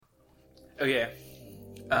Okay.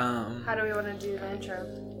 How do we want to do the intro?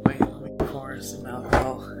 Wait, let me pour some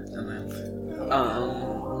alcohol, and then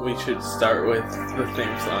we should start with the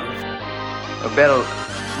theme song. Belle,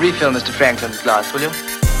 refill Mr. Franklin's glass, will you?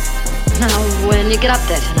 Now, when you get up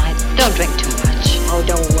there tonight, don't drink too much. Oh,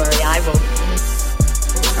 don't worry, I won't.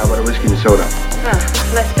 How about a whiskey and soda?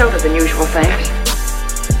 Less soda than usual, thanks.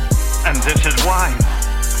 And this is wine.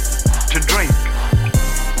 To drink.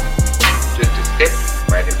 Just a sip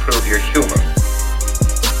might improve your humor.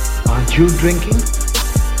 Aren't you drinking?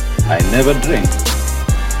 I never drink.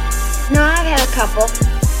 No, I've had a couple.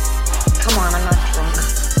 Come on, I'm not drunk.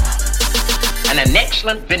 And an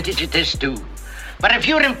excellent vintage it is, too. But if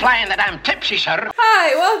you're implying that I'm tipsy, sir...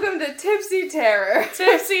 Hi, welcome to Tipsy Terror.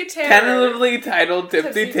 Tipsy Terror. Tentatively titled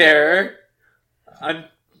Tipsy Terror.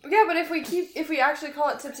 Yeah, but if we actually call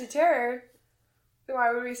it Tipsy Terror,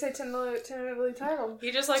 why would we say tentatively titled?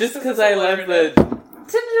 He just likes just because I love the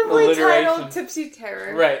tentatively titled Tipsy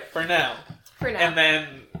Terror. Right, for now. For now. And then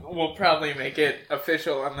we'll probably make it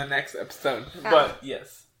official on the next episode. Oh. But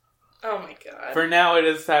yes. Oh my god. For now it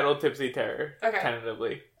is titled Tipsy Terror. Okay.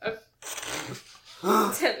 Tentatively.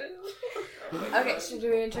 Okay, so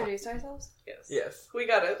do we introduce ourselves? Yes. We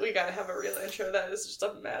gotta have a real intro that is just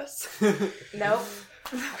a mess. Nope.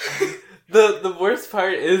 The worst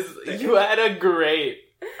part is you had a great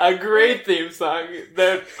theme song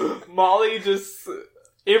that Molly just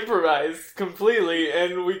improvised completely,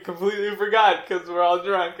 and we completely forgot because we're all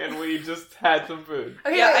drunk and we just had some food.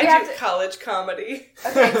 Okay, yeah, wait, I do college comedy.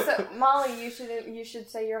 Okay, so Molly, you should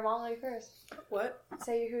say you're Molly first. What?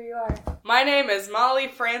 Say who you are. My name is Molly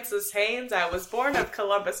Frances Haynes. I was born in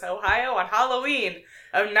Columbus, Ohio on Halloween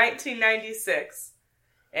of 1996.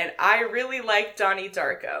 And I really like Donnie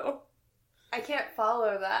Darko. I can't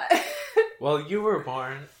follow that. Well, you were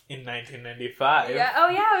born in 1995. Yeah. Oh,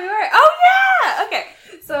 yeah, we were. Oh, yeah! Okay.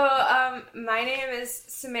 So, my name is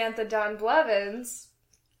Samantha Dawn Blevins.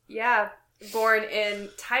 Yeah. Born in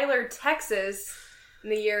Tyler, Texas in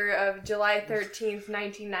the year of July 13th,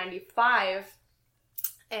 1995.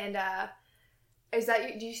 And, is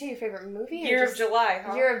that, do you say your favorite movie? Year of July,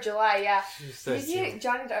 huh? Year of July, yeah. She said Did you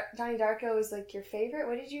Donnie Darko was like your favorite?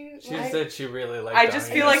 What did you... She said she really liked I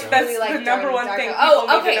just feel like that's the number one thing people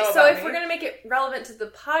need to know so about if me. we're going to make it relevant to the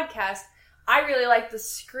podcast, I really like the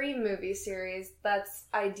Scream movie series. That's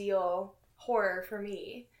ideal horror for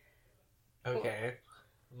me. Okay.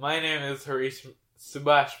 My name is Harish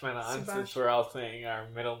Subhash Menon, since we're all saying our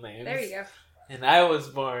middle names. There you go. And I was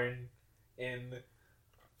born in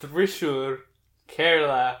Thrissur,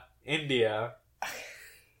 Kerala, India,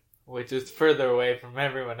 which is further away from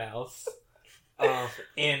everyone else,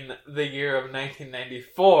 in the year of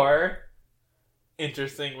 1994.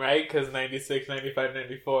 Interesting, right? Because 96, 95,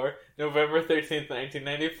 94. November 13th,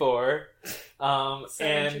 1994. So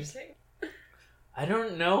and interesting. I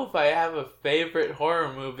don't know if I have a favorite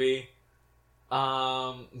horror movie,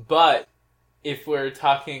 but if we're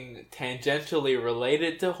talking tangentially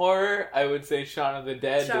related to horror, I would say Shaun of the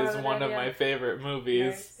Dead is one of my favorite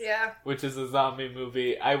movies. Nice. Yeah. Which is a zombie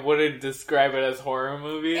movie. I wouldn't describe it as horror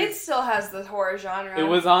movies. It still has the horror genre. It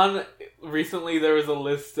was on... Recently there was a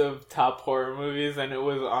list of top horror movies, and it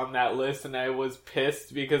was on that list, and I was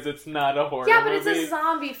pissed because it's not a horror movie. Yeah, but it's a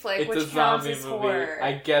zombie flick, which counts as horror.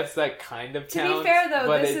 I guess that kind of counts. To be fair, though,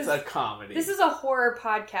 but it's a comedy. This is a horror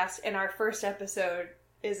podcast, and our first episode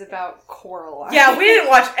is about Coraline. Yeah, we didn't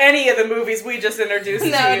watch any of the movies we just introduced to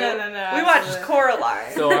you. No. We watched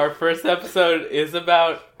Coraline. So our first episode is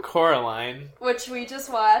about Coraline. Which we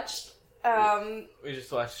just watched. We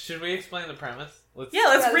just watched. Should we explain the premise? Let's do a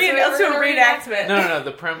reenactment. No,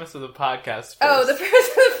 the premise of the podcast first. Oh, the premise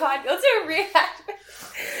of the podcast. Let's do a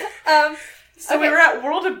reenactment. So we were at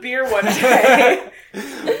World of Beer one day.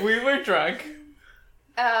 We were drunk.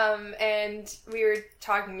 And we were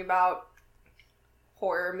talking about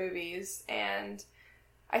horror movies, and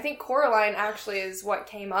I think Coraline actually is what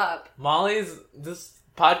came up. This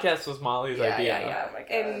podcast was Molly's idea. Yeah. Oh my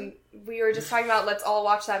God. And we were just talking about let's all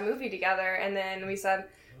watch that movie together, and then we said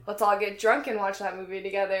let's all get drunk and watch that movie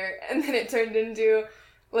together, and then it turned into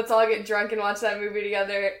let's all get drunk and watch that movie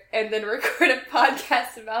together and then record a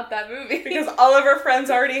podcast about that movie. Because all of our friends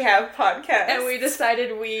already have podcasts. And we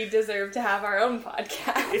decided we deserve to have our own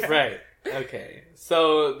podcast. Yeah. Right. Okay.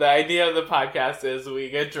 So the idea of the podcast is we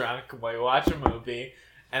get drunk, we watch a movie,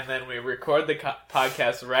 and then we record the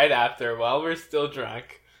podcast right after while we're still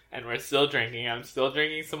drunk, and we're still drinking. I'm still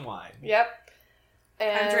drinking some wine. Yep.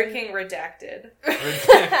 And I'm drinking Redacted.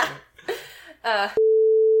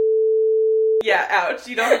 Yeah, ouch.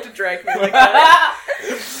 You don't have to drag me like that.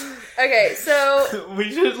 Okay, so...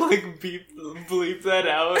 we should, bleep that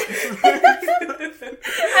out.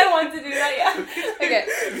 I want to do that,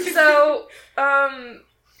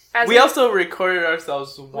 We also recorded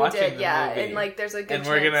ourselves watching the movie. And like there's a good and chance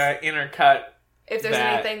we're gonna intercut if there's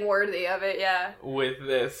anything worthy of it, with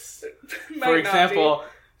this. Might For not example,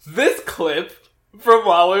 this clip from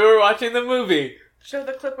while we were watching the movie. Show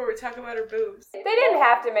the clip where we're talking about her boobs. They didn't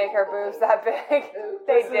have to make her boobs that big.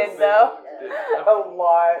 They did though. A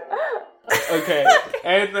lot. Okay,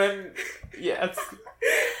 and then yes.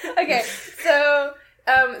 Okay, so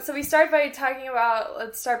we start by talking about.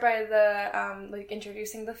 Let's start by the like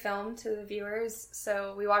introducing the film to the viewers.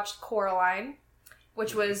 So we watched Coraline,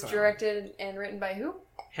 which was directed and written by who?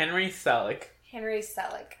 Henry Selick. Henry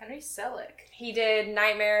Selick. Henry Selick. He did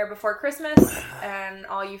Nightmare Before Christmas, and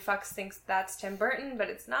all you fucks thinks that's Tim Burton, but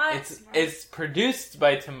it's not. It's produced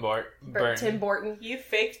by Tim Burton. Tim Burton. You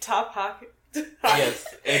fake Top Hockit. Yes,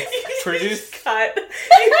 it's produced. Cut.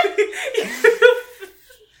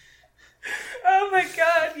 Oh my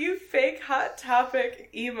god, you fake Hot Topic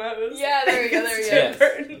emos. Yeah, there we go. There we go. Tim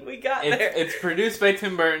Burton, we got there. It's produced by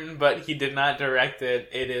Tim Burton, but he did not direct it.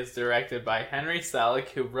 It is directed by Henry Selick,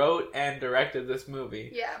 who wrote and directed this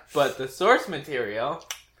movie. Yeah. But the source material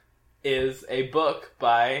is a book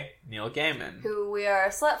by Neil Gaiman. Who we are a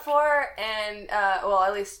slut for, and, well,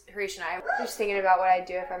 at least Harish and I were just thinking about what I'd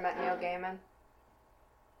do if I met Neil Gaiman.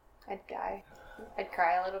 I'd die. I'd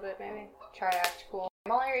cry a little bit, maybe. Try to act cool.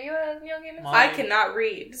 Molly, are you a Neil Gaiman? I cannot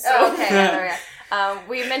read. So. Oh, okay. There we go.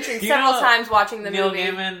 We mentioned several times watching the Neil movie.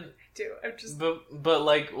 Gaiman. I'm just. But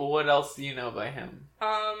like, what else do you know by him?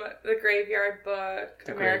 The Graveyard Book,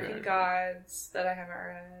 The American Graveyard. Gods that I haven't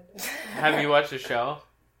read. Have you watched the show?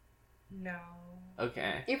 No.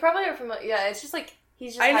 Okay. You probably are familiar. Yeah, it's just like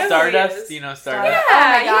he's just. I know Stardust. Do you know Stardust? Yeah,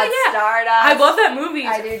 oh my god, Stardust. I love that movie.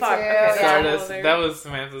 I do Fuck. too. Okay, Stardust. yeah. That was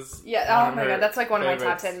Samantha's. Yeah. Oh my god, that's like one of my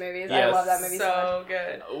top favorites. 10 movies. Yes. I love that movie so So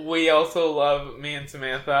good. We also love, me and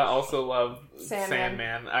Samantha also love Sandman.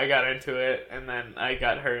 Sandman. I got into it, and then I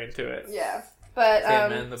got her into it. much. Yeah. But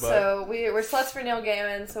Sandman, the so we're sluts for Neil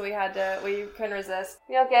Gaiman, so we couldn't resist.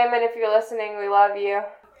 Neil Gaiman, if you're listening, we love you.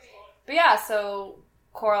 But yeah, so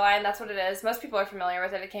Coraline, that's what it is. Most people are familiar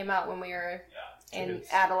with it. It came out when we were in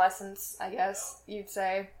adolescence, I guess you'd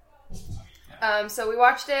say. So we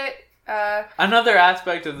watched it. Another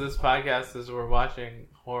aspect of this podcast is we're watching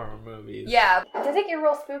horror movies. Yeah. Does it get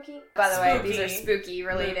real spooky? By the way, Spooky. these are spooky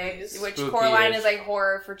related, which Spooky-ish. Coraline is like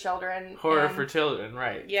horror for children. Horror and- for children,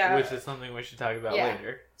 right. Yeah. Which is something we should talk about Yeah.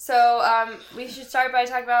 later. So, we should start by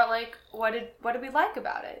talking about, like, what did we like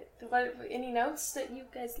about it? Any notes that you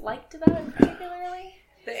guys liked about it particularly?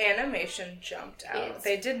 The animation jumped out. Yes.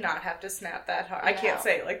 They did not have to snap that hard. I can't No.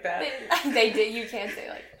 say it like that. They did. You can't say,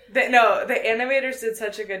 like... The animators did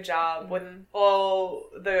such a good job with all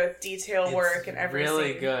the detail work and everything.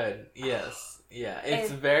 Really good. Yes. Yeah.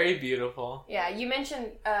 It's And- very beautiful. Yeah, you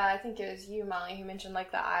mentioned, I think it was you, Molly, who mentioned,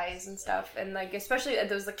 like, the eyes and stuff. And, like, especially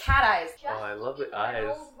those the cat eyes. Oh, I love the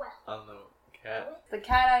eyes on the cat. The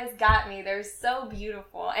cat eyes got me. They're so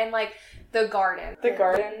beautiful. And, like, the garden. The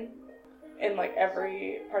garden in like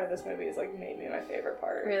every part of this movie is like maybe my favorite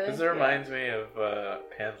part. Really? This reminds me of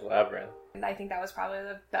Pan's Labyrinth. And I think that was probably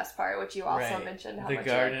the best part, which you also mentioned. How The much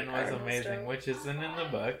garden you was liked the amazing, garden. which isn't in the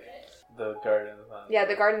book. The garden is on. Yeah,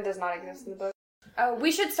 the garden does not exist in the book. Oh,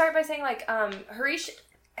 we should start by saying, like, Harish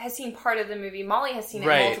has seen part of the movie. Molly has seen it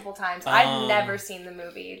multiple times. I've never seen the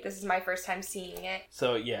movie. This is my first time seeing it.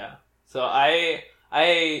 So yeah. So I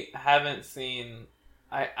haven't seen.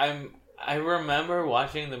 I remember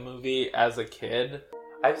watching the movie as a kid.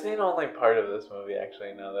 I've seen only part of this movie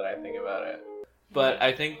actually. Now that I think about it, but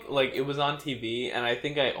I think like it was on TV, and I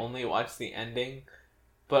think I only watched the ending.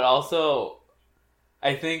 But also,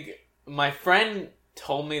 I think my friend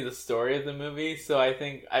told me the story of the movie, so I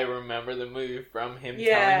think I remember the movie from him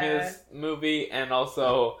telling me this movie, and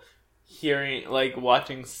also hearing, like,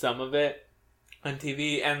 watching some of it on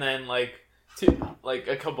TV, and then, like,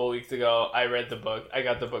 a couple weeks ago, I read the book. I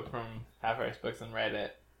got the book from Half Price Books and read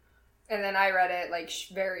it. And then I read it, like,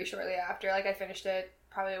 very shortly after. Like, I finished it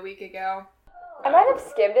probably a week ago. I might have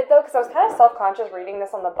skimmed it, though, because I was kind of self-conscious reading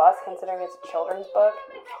this on the bus, considering it's a children's book.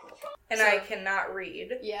 And I cannot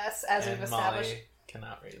read. Yes, as we've established. Molly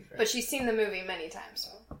cannot read. Right? But she's seen the movie many times.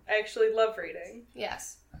 So. I actually love reading,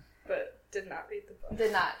 Yes. but did not read the book.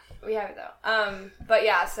 Did not. We have it, though. But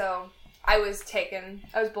yeah, so I was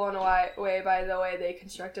blown away by the way they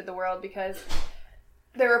constructed the world, because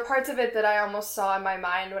there were parts of it that I almost saw in my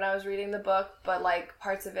mind when I was reading the book, but, like,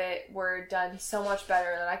 parts of it were done so much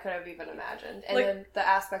better than I could have even imagined. And then the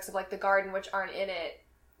aspects of, like, the garden, which aren't in it,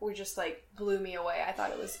 were just, like, blew me away. I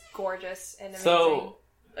thought it was gorgeous and amazing. So,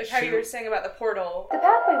 Like how you were saying about the portal. The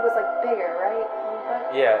pathway was, like, bigger,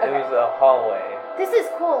 right? yeah, it was a hallway. This is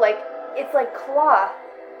cool. Like, it's like cloth.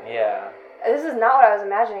 Yeah. This is not what I was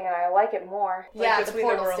imagining, and I like it more. Yeah, the Between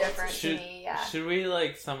portal's Worlds. different to me, yeah. Should we,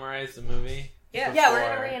 like, summarize the movie? Yeah. Yeah, we're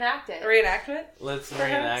gonna reenact it. Reenactment? Let's Perhaps?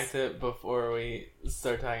 reenact it before we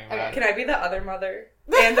start talking about it. Can I be the other mother?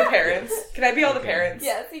 And the parents? Can I be all the parents?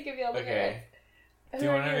 Yes, you can be all the Okay. Do you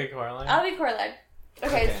want to be Coraline? I'll be Coraline.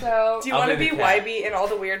 Okay, so... Do you I'll want to be be the cat. Wybie and all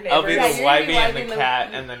the weird neighbors? I'll be Yeah, the you're gonna be Wybie and Wybie the and cat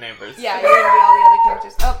and the neighbors. Yeah, you're gonna be all the other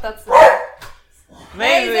characters. Oh, that's the dog.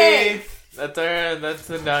 Maisie! That's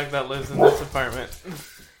the dog that lives in this apartment.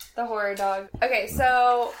 The horror dog. Okay,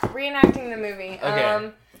 so reenacting the movie.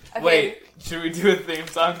 Okay. Wait, should we do a theme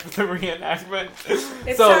song for the reenactment?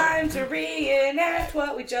 It's time to reenact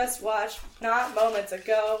what we just watched, not moments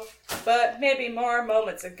ago, but maybe more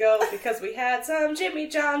moments ago, because we had some Jimmy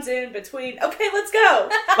Johns in between. Okay, let's go!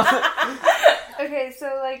 Okay,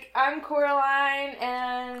 so like I'm Coraline,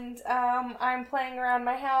 and I'm playing around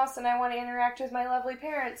my house, and I want to interact with my lovely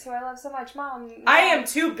parents, who I love so much. Mom. I am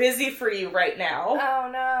too busy for you right now. Oh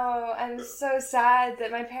no, I'm so sad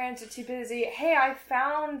that my parents are too busy. Hey, I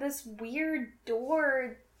found this weird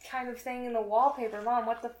door kind of thing in the wallpaper. Mom,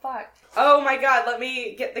 what the fuck? Oh my god, let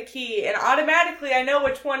me get the key, and automatically I know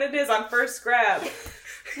which one it is on first grab.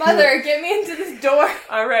 Mother, get me into this door.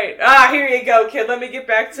 Alright, here you go, kid. Let me get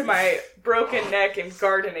back to my broken neck and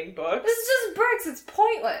gardening books. This is just bricks. It's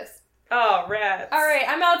pointless. Oh, rats. Alright,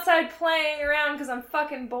 I'm outside playing around because I'm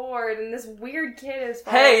fucking bored, and this weird kid is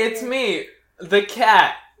following Hey, it's me, the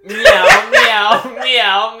cat. Meow, meow,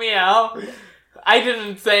 meow, meow. I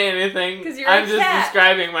didn't say anything. 'Cause you're I'm a just cat.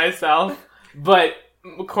 describing myself. But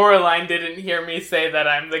Coraline didn't hear me say that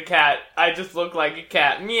I'm the cat. I just look like a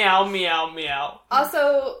cat. Meow, meow, meow.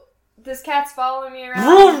 Also, this cat's following me around.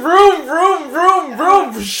 Vroom, vroom, vroom, vroom,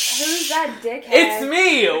 vroom. Who's that dickhead? It's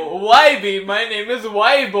me, Wybie. My name is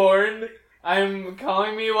Wyborn. I'm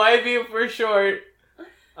calling me Wybie for short.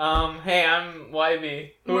 Hey, I'm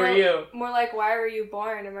Wybie. Who are you? More like, why were you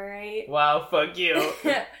born, am I right? Wow, fuck you.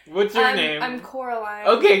 What's your name? I'm Coraline.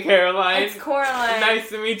 Okay, Caroline. It's Coraline. Nice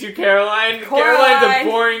to meet you, Caroline. Coraline. Caroline's a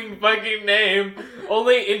boring fucking name.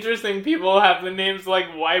 Only interesting people have the names like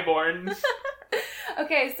Wyborn.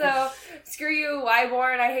 Okay, so screw you,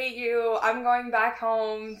 Wyborn. I hate you. I'm going back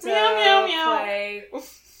home to Meow, meow, meow. play.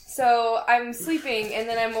 So I'm sleeping, and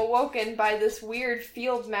then I'm awoken by this weird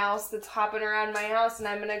field mouse that's hopping around my house, and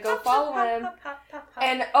I'm gonna go follow him.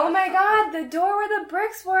 And oh my god, the door where the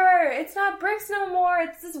bricks were! It's not bricks no more,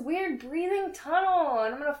 it's this weird breathing tunnel,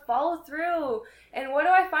 and I'm gonna follow through. And what do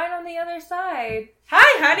I find on the other side?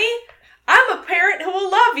 Hi, honey. I'm a parent who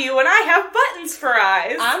will love you, and I have buttons for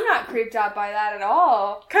eyes. I'm not creeped out by that at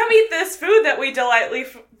all. Come eat this food that we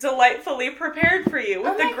delightfully prepared for you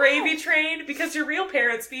with Oh the my gravy God. train, because your real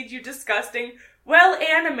parents feed you disgusting,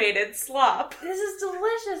 well-animated slop. This is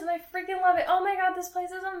delicious, and I freaking love it. Oh my god, this place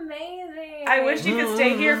is amazing. I wish you could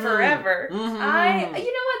stay here forever. You know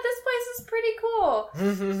what? This place is pretty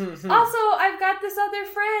cool. Also, I've got this other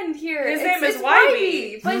friend here. His name is it's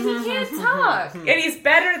Wybie. but he can't talk. And he's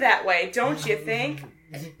better that way, don't you think?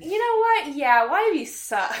 You know what? Yeah, Wybie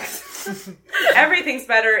sucks. Everything's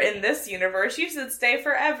better in this universe. You should stay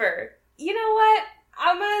forever. You know what?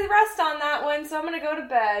 I'm gonna rest on that one, so I'm gonna go to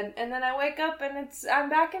bed. And then I wake up and I'm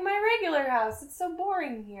back in my regular house. It's so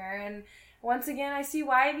boring here. And once again, I see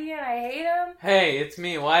Wybie and I hate him. Hey, it's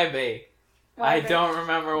me, Wybie. I don't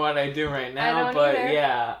remember what I do right now, don't but either.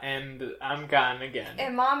 yeah, and I'm gone again.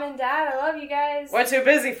 And Mom and Dad, I love you guys. We're too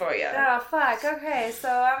busy for you. Oh, fuck. Okay, so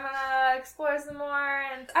I'm gonna explore some more,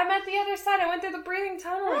 and I'm at the other side. I went through the breathing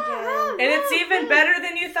tunnel again. And it's even better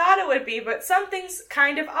than you thought it would be, but something's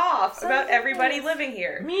kind of off about Something everybody is. living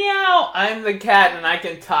here. Meow! I'm the cat and I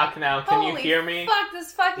can talk now. Can you Holy hear me? fuck,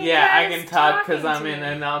 this fucking Yeah, guy I is can talk because talking I'm to in me.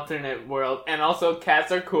 an alternate world. And also,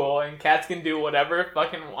 cats are cool, and cats can do whatever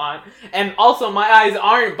fucking want. And also, my eyes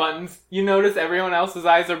aren't buttons. You notice everyone else's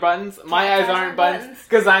eyes are buttons? My Cat's eyes aren't buttons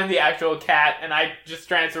because I'm the actual cat, and I just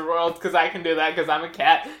transfer worlds because I can do that because I'm a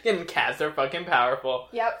cat. And cats are fucking powerful.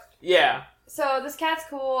 Yep. Yeah. So this cat's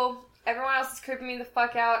cool. Everyone else is creeping me the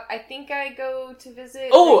fuck out. I think I go to visit.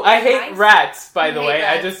 Oh, the I hate mice. rats, by You the hate way.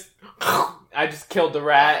 rats. I just killed the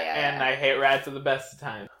rat, Yeah. and I hate rats at the best of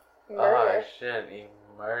times. Murder. Shit, he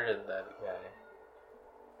murdered that guy.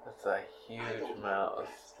 That's a huge mouse.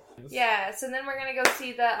 Yeah, so then we're gonna go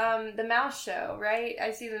see the mouse show, right?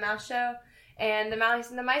 I see the mouse show, and the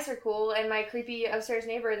mice are cool, and my creepy upstairs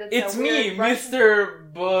neighbor that's It's a me, weird Russian-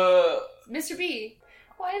 Mr. B.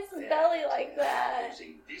 Why is his belly like that?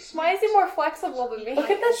 Why is he more flexible than me?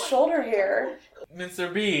 Look at this shoulder hair.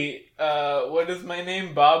 Mr. B, what is my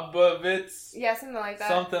name? Bobovitz? Yeah, something like that.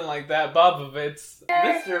 Something like that. Bobovitz.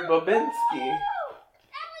 Mr. Bobinski.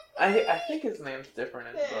 I think his name's different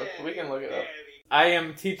in the book. We can look it up. I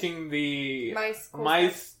am teaching the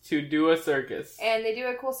mice to do a circus. And they do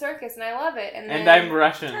a cool circus, and I love it. And I'm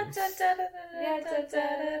Russian. And then,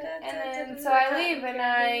 so I leave,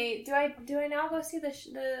 and do I now go see the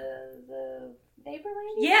neighbor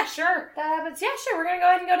ladies? Yeah, sure. That happens. Yeah, sure. We're gonna go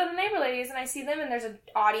ahead and go to the neighbor ladies, and I see them, and there's an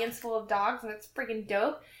audience full of dogs, and it's freaking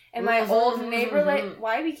dope. And my old neighbor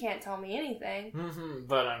Wybie can't tell me anything.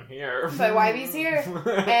 But I'm here. But Wybie's here.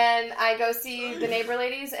 And I go see the neighbor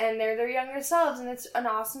ladies, and they're their younger selves, and it's an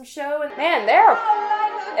awesome show. And Man, they're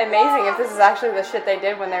amazing if this is actually the shit they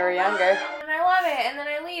did when they were younger. And I love it. And then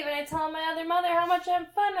I leave, and I tell my other mother how much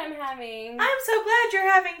fun I'm having. I'm so glad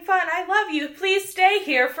you're having fun. I love you. Please stay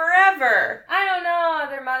here forever. I don't know,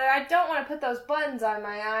 other mother. I don't want to put those buttons on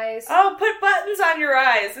my eyes. Oh, put buttons on your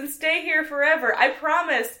eyes and stay here forever. I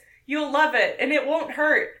promise. You'll love it, and it won't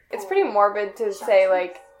hurt. It's pretty morbid to say,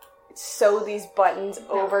 like, sew these buttons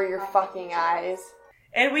over your fucking eyes.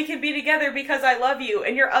 And we can be together because I love you,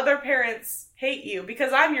 and your other parents hate you,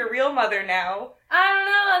 because I'm your real mother now. I don't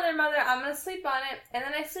know, other mother. I'm gonna sleep on it, and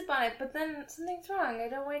then I sleep on it, but then something's wrong. I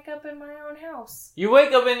don't wake up in my own house. You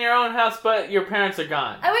wake up in your own house, but your parents are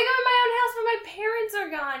gone. I wake up in my own house, but my parents are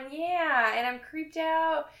gone. Yeah, and I'm creeped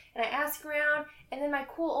out, and I ask around, and then my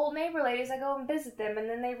cool old neighbor ladies, I go and visit them, and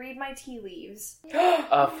then they read my tea leaves.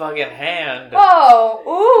 A fucking hand. Oh,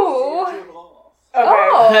 ooh. Okay.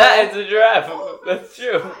 Oh. It's a giraffe. That's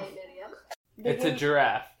true. It's a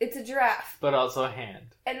giraffe. It's a giraffe. But also a hand.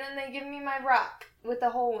 And then they give me my rock with a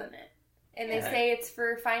hole in it. And they say it's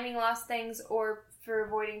for finding lost things or for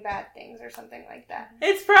avoiding bad things or something like that.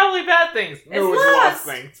 It's probably bad things. No, it's lost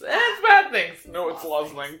things. It's bad things. No, it's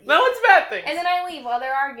lost things. No, it's bad things. And then I leave while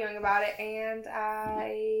they're arguing about it, and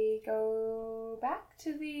I go back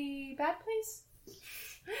to the bad place.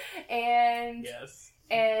 And yes.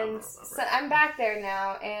 And so I'm back there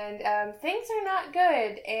now, and things are not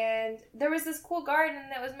good. And there was this cool garden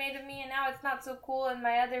that was made of me, and now it's not so cool. And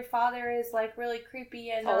my other father is like really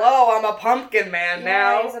creepy. And hello, I'm a pumpkin man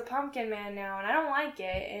now. Yeah, he's a pumpkin man now, and I don't like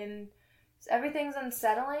it. And everything's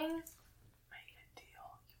unsettling. Make a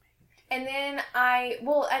deal. And then I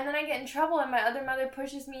get in trouble, and my other mother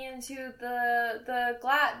pushes me into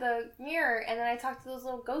the mirror, and then I talk to those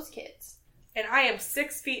little ghost kids. And I am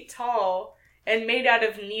 6 feet tall. And made out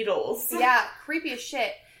of needles. Yeah, creepy as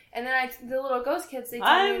shit. And then the little ghost kids, they tell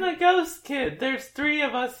I'm a ghost kid. There's 3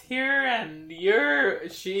 of us here, and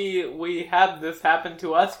we had this happen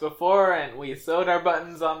to us before, and we sewed our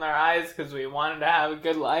buttons on our eyes because we wanted to have a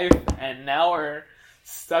good life, and now we're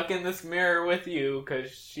stuck in this mirror with you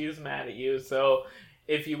because she's mad at you. So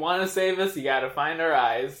if you want to save us, you gotta find our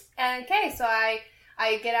eyes. And okay, so I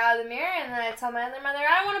get out of the mirror, and then I tell my other mother,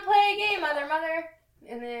 I want to play a game, other mother.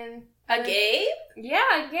 And then... A game?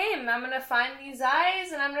 Yeah, a game. I'm going to find these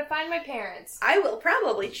eyes, and I'm going to find my parents. I will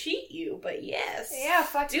probably cheat you, but yes. Yeah,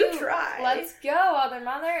 fuck you. Do try. Let's go, other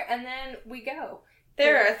mother, and then we go.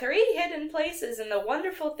 There are 3 hidden places in the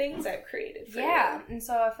wonderful things I've created for you. Yeah, and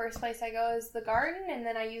so the first place I go is the garden, and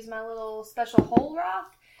then I use my little special hole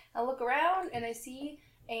rock. I look around, and I see,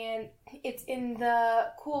 and it's in the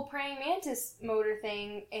cool praying mantis motor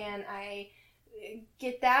thing, and I...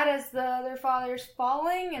 get that as the other father's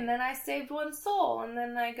falling, and then I saved one soul, and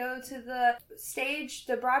then I go to the stage,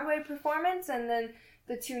 the Broadway performance, and then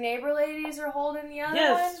the 2 neighbor ladies are holding the other one.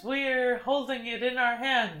 Yes, we're holding it in our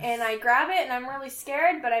hands. And I grab it, and I'm really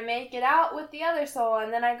scared, but I make it out with the other soul,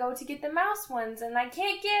 and then I go to get the mouse ones, and I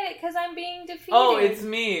can't get it because I'm being defeated. Oh, it's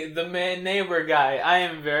me, the neighbor guy. I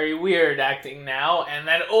am very weird acting now, and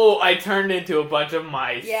then, I turned into a bunch of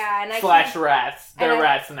mice. Yeah, and / rats. They're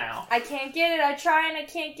rats now. I can't get it. I try, and I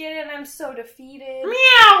can't get it, and I'm so defeated.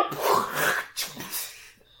 Meow!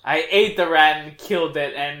 I ate the rat and killed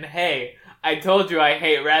it, and hey... I told you I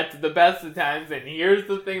hate rats at the best of times, and here's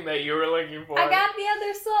the thing that you were looking for. I got the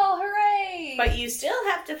other soul, hooray! But you still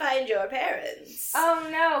have to find your parents. Oh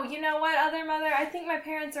no, you know what, other mother? I think my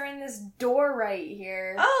parents are in this door right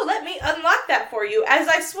here. Oh, let me unlock that for you, as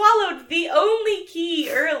I swallowed the only key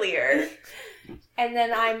earlier. And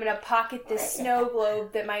then I'm gonna pocket this snow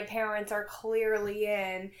globe that my parents are clearly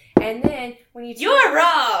in. And then, when you... You're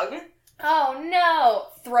wrong! Oh no!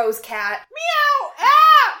 Throws cat. Meow! Ah!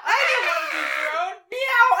 I didn't want to be thrown!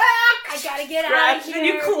 Meow! Ah! I gotta get out of here. And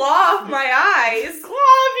you claw off my eyes. Claw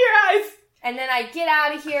off your eyes! And then I get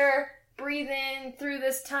out of here, breathe in through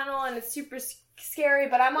this tunnel, and it's super scary,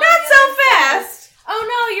 but I'm on Not so fast! Oh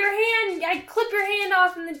no, your hand! I clip your hand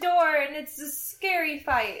off in the door, and it's a scary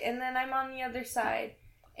fight. And then I'm on the other side.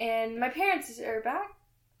 And my parents are back.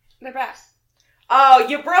 They're back. Oh,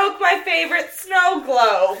 you broke my favorite snow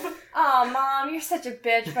globe. Oh, Mom, you're such a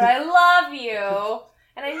bitch, but I love you.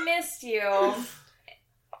 And I missed you.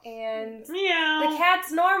 And Meow. the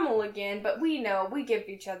that's normal again, but we know, we give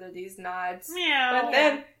each other these nods. Meow. But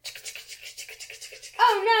then...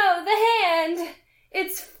 Oh no, the hand!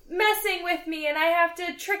 It's messing with me and I have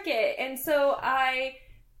to trick it. And so I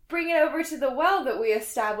bring it over to the well that we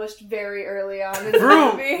established very early on in the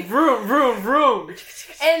movie. Vroom.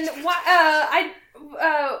 And what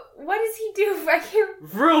does he do? I can't...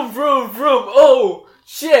 Vroom. Oh,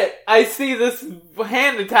 shit. I see this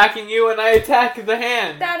hand attacking you and I attack the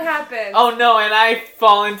hand. That happened. Oh no, and I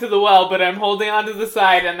fall into the well, but I'm holding onto the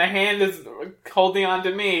side and the hand is holding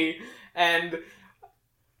onto me. And...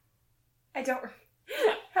 I don't...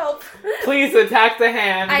 Help. Please attack the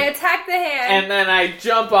hand. I attack the hand. And then I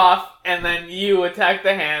jump off, and then you attack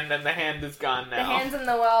the hand, and the hand is gone now. The hand's in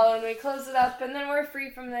the well, and we close it up, and then we're free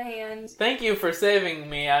from the hand. Thank you for saving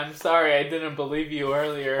me. I'm sorry I didn't believe you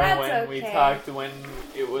earlier when we talked when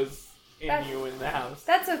it was you in the house.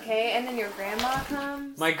 That's okay. And then your grandma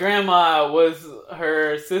comes. My grandma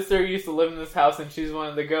her sister used to live in this house, and she's one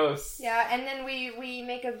of the ghosts. Yeah, and then we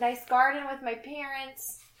make a nice garden with my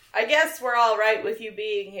parents. I guess we're all right with you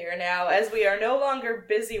being here now, as we are no longer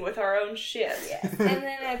busy with our own shit. Yes. And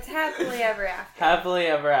then it's happily ever after. Happily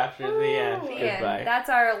ever after, the end. Goodbye. That's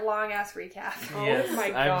our long-ass recap. Yes, oh my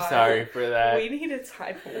God. I'm sorry for that. We need a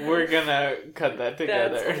time. We're gonna cut that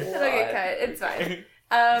together. It'll get cut. It's fine.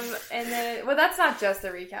 And then, well, that's not just the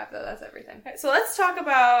recap, though. That's everything. So let's talk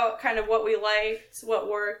about kind of what we liked, what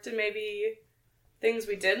worked, and maybe... things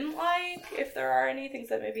we didn't like, if there are any things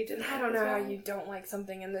that maybe didn't. I don't know how you don't like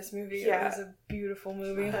something in this movie. Yeah. It was a beautiful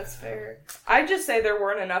movie. That's fair. I'd just say there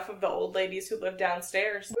weren't enough of the old ladies who lived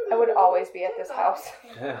downstairs. I would always be at this house.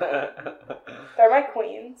 They're my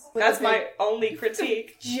queens. That's my only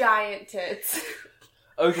critique. Giant tits.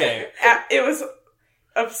 Okay. It was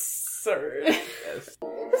absurd. Yes.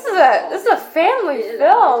 This is a family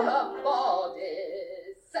film.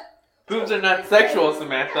 Boobs are not sexual,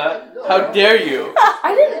 Samantha. How dare you?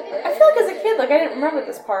 I feel like as a kid, I didn't remember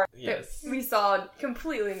this part. Yes. We saw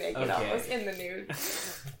completely naked, Okay. almost in the nude.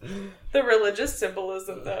 The religious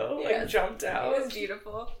symbolism, though, jumped out. It was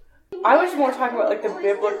beautiful. I was more talking about, the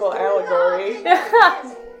biblical allegory.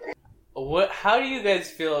 How do you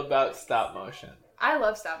guys feel about stop motion? I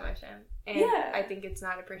love stop motion. And I think it's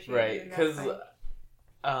not appreciated. Right, because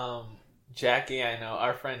Jackie, I know,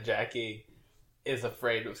 our friend Jackie... is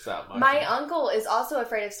afraid of stop motion. My uncle is also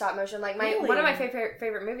afraid of stop motion. Really? One of my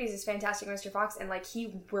favorite movies is Fantastic Mr. Fox, and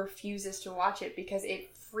he refuses to watch it because it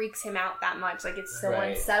freaks him out that much. It's so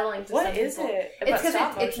unsettling to some people. What is it? It's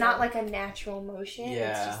because it's not a natural motion. Yeah.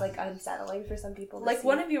 It's just unsettling for some people.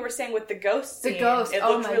 One of you were saying with the ghost scene. The ghost. It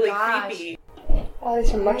oh looked my really gosh. creepy. Oh,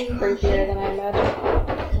 these are much creepier than I imagined.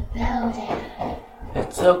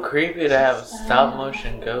 It's so creepy to have stop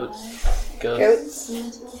motion ghosts.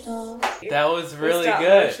 That was really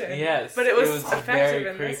good. Motion. Yes, but it was effective very in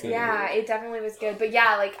this. creepy. Yeah, it definitely was good. But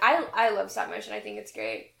yeah, I love stop motion. I think it's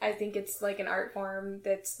great. I think it's an art form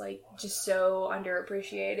that's just so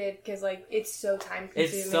underappreciated because it's so time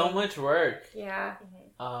consuming. It's so much work. Yeah.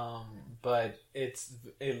 But it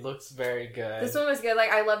looks very good. This one was good.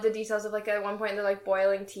 I love the details of at one point they're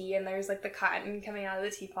boiling tea and there's the cotton coming out of the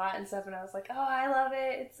teapot and stuff, and I was like, oh, I love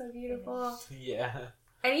it. It's so beautiful. Yeah.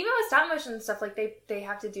 And even with stop motion and stuff, they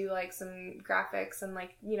have to do some graphics and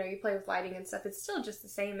you play with lighting and stuff. It's still just the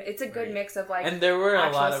same. It's a good mix of and there were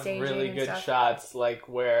a lot of staging really and good stuff. shots,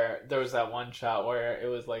 where there was that one shot where it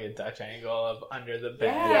was a Dutch angle of under the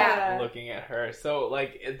bed Yeah. looking at her. So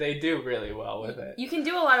they do really well with it. You can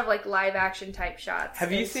do a lot of live action type shots.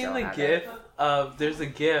 Have you seen the GIF of? There's a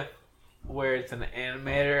GIF where it's an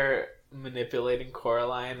animator manipulating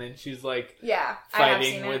Coraline, and she's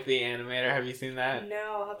fighting with the animator. Have you seen that? No,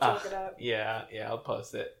 I'll have to look it up. Yeah, I'll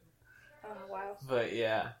post it. Oh, wow. But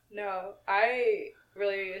yeah. No, I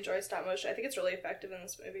really enjoy stop motion. I think it's really effective in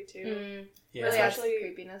this movie too. Yeah. Really especially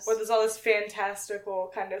creepiness. where there's all this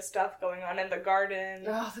fantastical kind of stuff going on in the garden.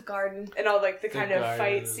 Oh, the garden. And all the kind of garden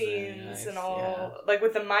fight is scenes very nice, and all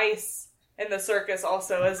with the mice in the circus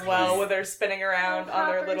also as well, where they're spinning around on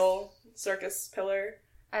their little circus pillar.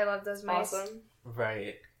 I love those mice. Awesome.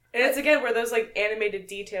 Right. And it's again where those animated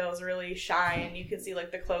details really shine. You can see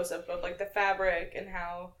the close up of the fabric and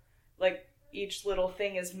how each little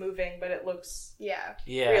thing is moving, but it looks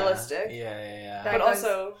realistic. Yeah. But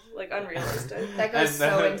also unrealistic. That goes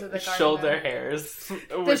so into the shoulder hairs.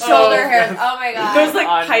 The shoulder hairs. Oh my god. There's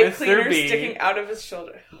pipe Mr. cleaner B. sticking out of his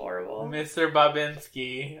shoulder. Horrible. Mr.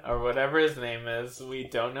 Babinski, or whatever his name is, we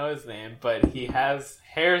don't know his name, but he has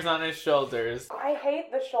hairs on his shoulders. I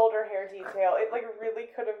hate the shoulder hair detail. It really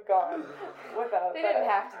could have gone without They didn't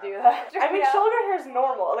have to do that. I mean, shoulder hair's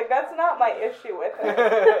normal. That's not my issue with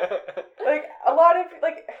it. A lot of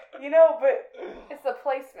but It's It's the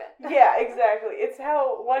placement. Yeah, exactly. It's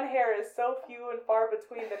how one hair is so few and far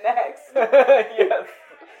between the necks. Yes.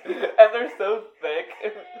 And they're so thick.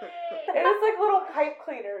 And it's like little pipe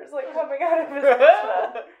cleaners, like, coming out of his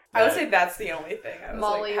head. I would say that's the only thing I was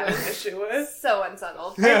Molly having was an issue with. So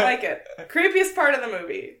unsettled. I like it. Creepiest part of the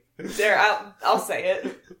movie. There, I'll say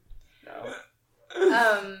it.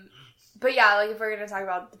 No. But yeah, like if we're gonna talk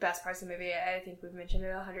about the best parts of the movie, I think we've mentioned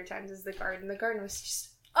it 100 times, is the garden. The garden was just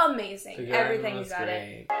amazing. Everything about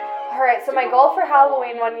it. Alright, so my goal for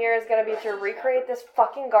Halloween one year is gonna be to recreate this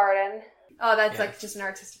fucking garden. Oh, that's like just an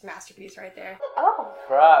artistic masterpiece right there. Oh.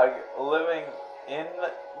 Frog living in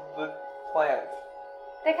the plant.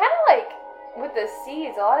 They kind of like, with the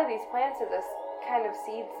seeds, a lot of these plants are this kind of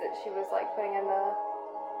seeds that she was like putting in the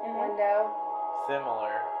window.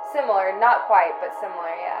 Similar, not quite, but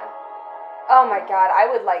similar, yeah. Oh my god,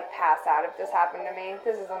 I would like pass out if this happened to me.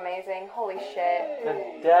 This is amazing. Holy shit.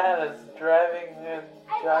 The dad is driving a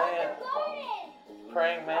giant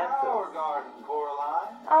praying mantis.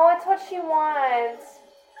 Oh, it's what she wants.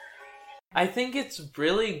 I think it's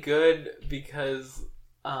really good because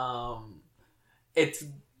it's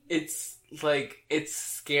like it's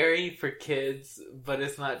scary for kids, but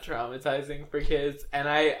it's not traumatizing for kids, and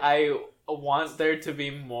I want there to be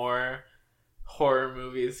more horror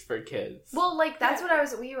movies for kids. Well, like that's what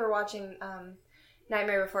we were watching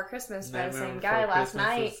Nightmare Before Christmas by the same guy last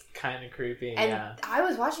night. Kind of creepy, and yeah. I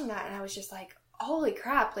was watching that and I was just like, holy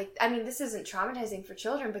crap, like, I mean, this isn't traumatizing for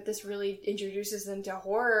children, but this really introduces them to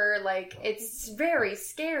horror. Like, it's very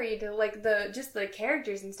scary to, like, just the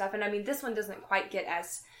characters and stuff. And I mean, this one doesn't quite get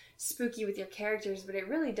as spooky with your characters, but it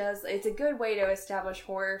really does. It's a good way to establish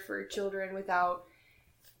horror for children without,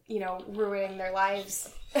 ruining their lives.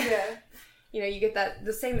 Yeah. You get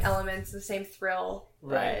the same elements, the same thrill.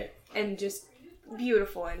 Right. And just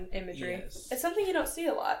beautiful imagery. Yes. It's something you don't see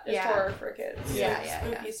a lot. It's horror for kids. Yeah,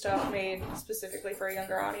 Spooky stuff made specifically for a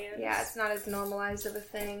younger audience. Yeah, it's not as normalized of a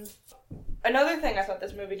thing. Another thing I thought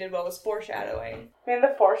this movie did well was foreshadowing. Man,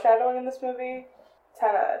 the foreshadowing in this movie, 10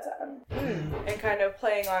 out of 10. And kind of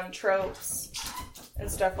playing on tropes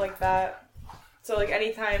and stuff like that. So, like,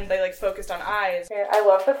 anytime they, like, focused on eyes. Man, I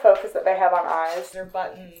love the focus that they have on eyes. Their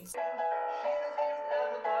buttons.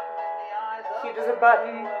 Cute as a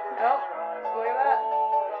button. Oh, look at that.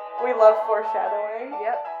 We love foreshadowing.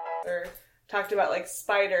 Yep. Or talked about, like,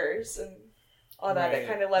 spiders and all that. It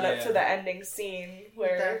kind of led up to the ending scene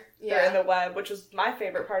where they're in the web, which was my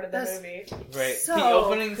favorite part of the movie. Right. So the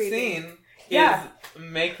opening creepy. scene is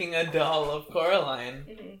making a doll of Coraline.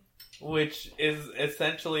 Mm-hmm. Which is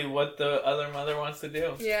essentially what the other mother wants to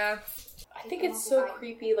do. Yeah. I think it's so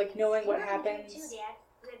creepy, like, knowing what happens.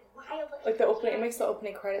 Like, the opening, it makes the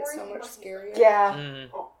opening credits so much scarier. Yeah.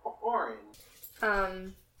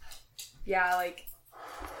 Yeah, like,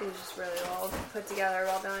 it was just really well put together,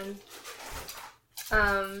 well done.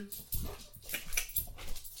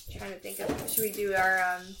 Trying to think of, should we do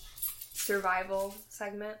our, survival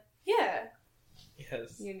segment? Yeah.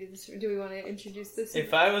 Yes. You gonna do this? Do we want to introduce this?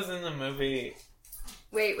 If I was in the movie...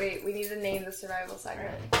 Wait, we need to name the survival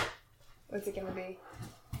segment. What's it gonna be?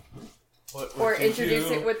 What or would introduce you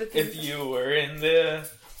do it with the theme? if you were in the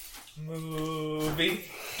movie?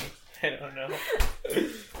 I don't know.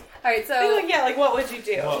 Alright, so... like, what would you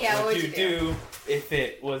do? What would you do if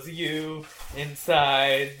it was you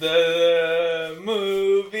inside the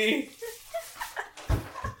movie?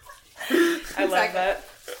 I love that.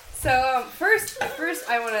 So, first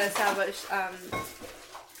I want to establish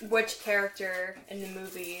which character in the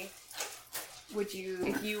movie would you,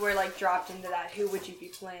 if you were, like, dropped into that, who would you be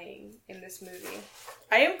playing in this movie?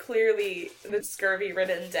 I am clearly the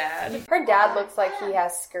scurvy-ridden dad. Her dad looks like he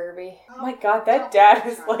has scurvy. Oh my god, that dad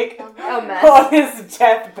is, like, a mess. On his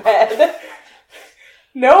deathbed.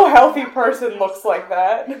 No healthy person looks like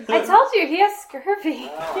that. I told you, he has scurvy.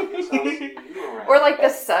 Or like the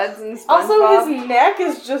suds and SpongeBob. Also, his neck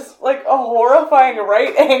is just like a horrifying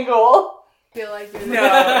right angle. I feel like you're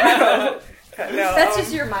No. That's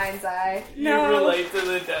just your mind's eye. No. You relate to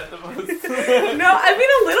the death the most. No, I mean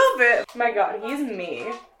a little bit. My god, he's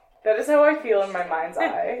me. That is how I feel in my mind's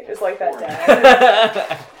eye. Is like that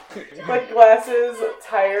dad. Like glasses,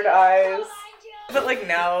 tired eyes. But like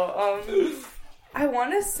no, I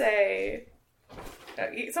want to say...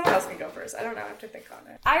 someone else can go first. I don't know. I have to think on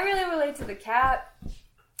it. I really relate to the cat.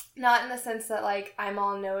 Not in the sense that, like, I'm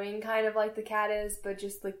all-knowing kind of like the cat is, but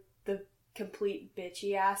just, like, the complete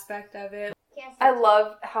bitchy aspect of it. I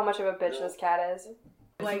love how much of a bitch this cat is.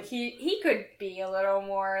 Like, he could be a little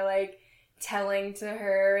more, like, telling to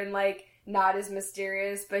her and, like, not as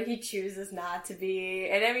mysterious, but he chooses not to be.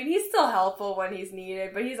 And I mean, he's still helpful when he's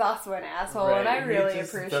needed, but he's also an asshole, and I really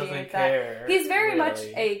appreciate that. He's very much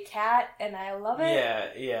a cat, and I love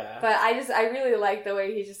it. Yeah. But I really like the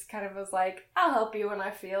way he just kind of was like, I'll help you when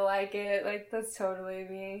I feel like it. Like, that's totally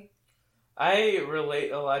me. I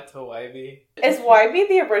relate a lot to Wybie. Is Wybie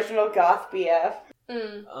the original goth BF?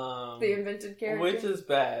 The invented character. Which is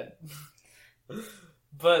bad.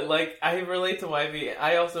 But, like, I relate to Wybie.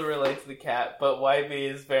 I also relate to the cat, but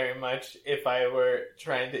Wybie is very much, if I were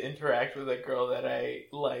trying to interact with a girl that I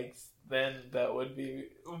liked, then that would be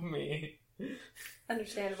me.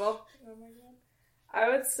 Understandable. Oh my god. I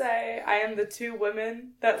would say I am the two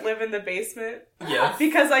women that live in the basement. Yes.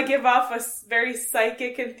 Because I give off a very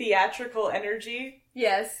psychic and theatrical energy.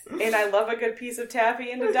 Yes. And I love a good piece of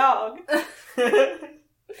taffy and a dog.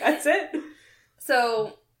 That's it.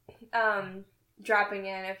 So, dropping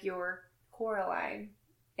in, if you're Coraline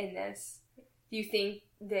in this, do you think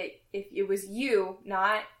that if it was you,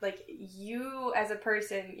 not like you as a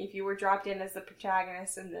person, if you were dropped in as the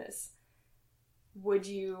protagonist in this, would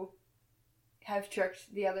you have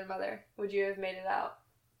tricked the other mother? Would you have made it out?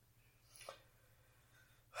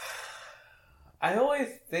 I always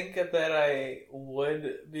think that I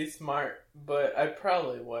would be smart, but I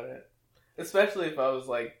probably wouldn't. Especially if I was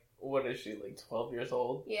like, what is she, like 12 years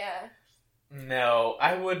old? Yeah. No,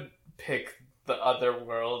 I would pick the other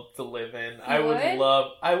world to live in. I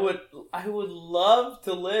would love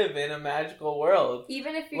to live in a magical world.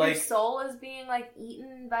 Even if your soul is being like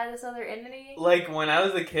eaten by this other entity? Like when I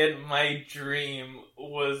was a kid, my dream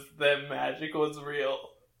was that magic was real.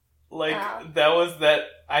 Like that was that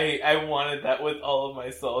I wanted that with all of my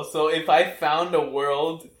soul. So if I found a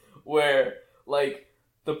world where like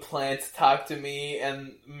the plants talked to me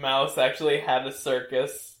and Mouse actually had a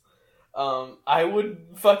circus, I would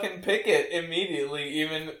fucking pick it immediately,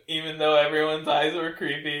 even though everyone's eyes were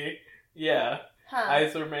creepy. Yeah.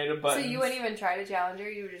 Eyes were made of buttons. So you wouldn't even try to challenge her,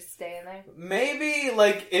 you would just stay in there? Maybe,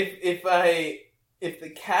 like, if the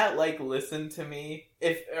cat, like, listened to me,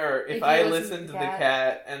 if I listened to the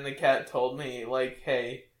cat and the cat told me, like,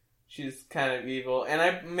 hey, she's kind of evil, and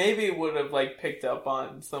I maybe would have, like, picked up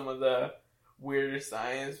on some of the weirder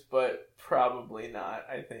signs, but probably not,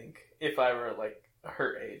 I think, if I were, like,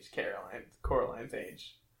 her age, Coraline's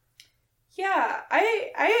age. Yeah,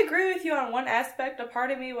 I agree with you on one aspect. A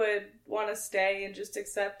part of me would want to stay and just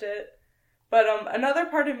accept it. But another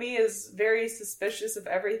part of me is very suspicious of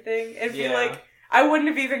everything. And feel like I wouldn't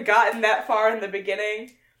have even gotten that far in the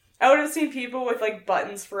beginning. I would have seen people with like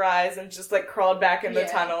buttons for eyes and just like crawled back in the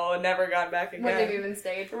tunnel and never gone back again. Wouldn't have even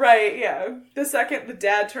stayed. Right, yeah. The second the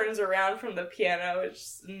dad turns around from the piano,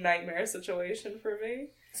 it's a nightmare situation for me.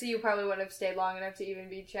 So you probably wouldn't have stayed long enough to even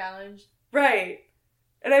be challenged? Right.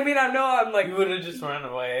 And I mean, I know I'm like... You would have just run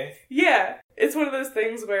away. Yeah. It's one of those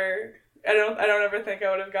things where I don't ever think I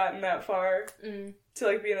would have gotten that far to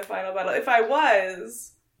like be in the final battle. If I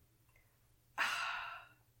was,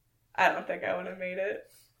 I don't think I would have made it.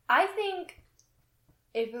 I think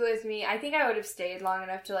if it was me, I think I would have stayed long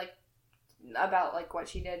enough to like, about like what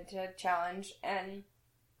she did to challenge, and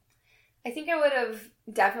I think I would have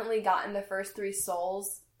definitely gotten the first 3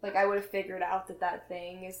 souls. Like, I would have figured out that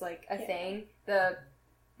thing is, like, a thing. The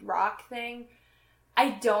rock thing.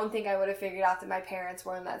 I don't think I would have figured out that my parents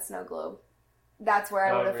were in that snow globe. That's where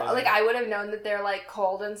I would have... Really? Like, I would have known that they're, like,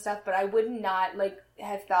 cold and stuff, but I would not, like,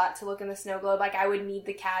 have thought to look in the snow globe. Like, I would need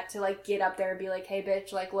the cat to, like, get up there and be like, hey,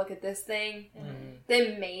 bitch, like, look at this thing. Mm-hmm.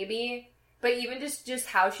 Then maybe... But even just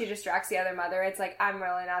how she distracts the other mother, it's like, I'm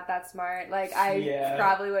really not that smart. Like, I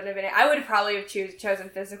probably wouldn't have been... I would probably have chosen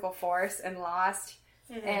physical force and lost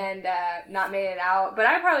and not made it out. But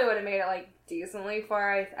I probably would have made it, like, decently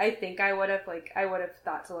far. I think I would have, like,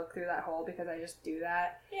 thought to look through that hole because I just do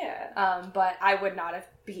that. Yeah. But I would not have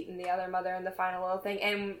beaten the other mother in the final little thing.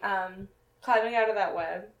 And climbing out of that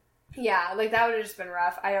web. Yeah, like, that would have just been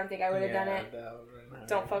rough. I don't think I would have done it.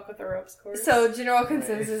 Don't fuck with the ropes course. So general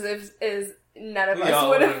consensus is none of us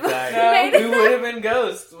would have died. We would have been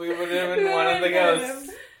ghosts. We would have been one of the ghosts.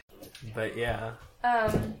 But yeah.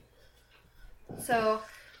 So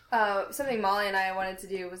something Molly and I wanted to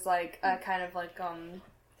do was like kind of like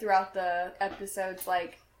throughout the episodes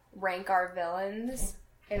like rank our villains.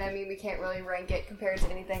 And I mean, we can't really rank it compared to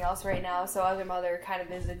anything else right now, so Other Mother kind of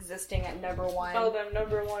is existing at number 1. Beldam,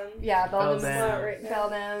 number 1. Yeah, Beldam's right now.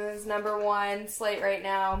 Beldam is number 1 slate right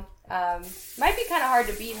now. Might be kind of hard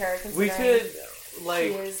to beat her, considering we could, like,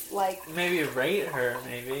 she is, like... maybe rate her,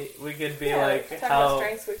 maybe. We could be like, how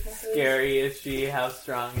scary is she? How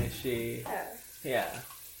strong is she? Yeah.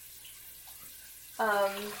 Yeah.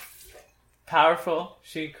 Powerful.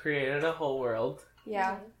 She created a whole world.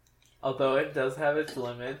 Yeah. Although it does have its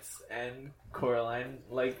limits, and Coraline,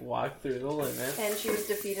 walked through the limits. And she was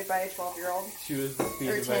defeated by a 12-year-old. She was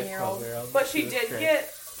defeated by a 12-year-old. But she did get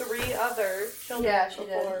 3 other children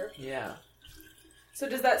before. Did. Yeah. So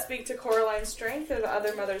does that speak to Coraline's strength or the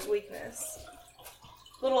other mother's weakness?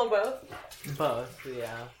 A little of both? Both,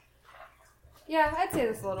 yeah. Yeah, I'd say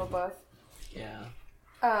there's a little both. Yeah.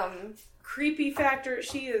 Creepy factor.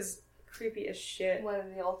 She is creepy as shit. One of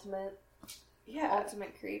the ultimate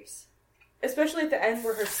creeps. Especially at the end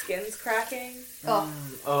where her skin's cracking.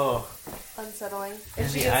 Oh. Unsettling. And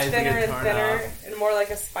she gets thinner and thinner and more like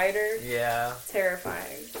a spider. Yeah.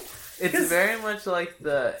 Terrifying. It's very much like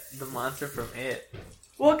the monster from It.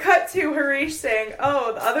 We'll cut to Harish saying,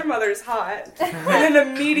 "Oh, the other mother's hot," and then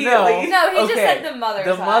immediately, no, he just said the mother's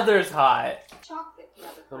hot. The mother's hot.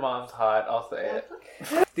 The mom's hot. I'll say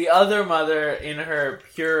it. The other mother, in her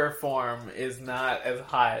pure form, is not as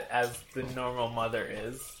hot as the normal mother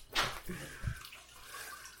is.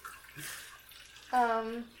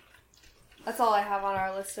 That's all I have on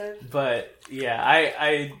our list of. But yeah,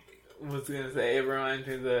 I was gonna say it reminds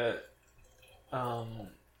me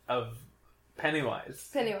of Pennywise.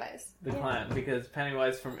 The clown, because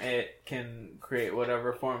Pennywise from It can create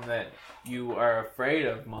whatever form that you are afraid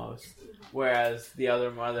of most, whereas the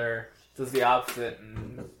other mother does the opposite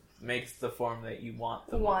and makes the form that you want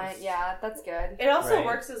the most. Yeah, that's good. It also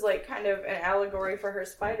works as kind of an allegory for her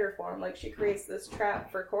spider form. She creates this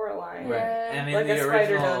trap for Coraline. Right. And in like the a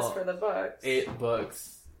spider does for the books. 8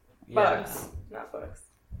 books. Bugs, not books.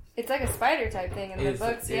 It's like a spider type thing in the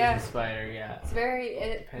books, It's a spider, yeah. It's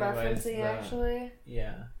very referencing, actually.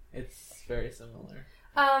 Yeah, it's very similar.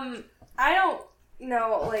 I don't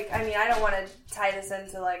know, I don't want to tie this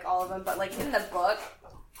into, all of them, but, in the book,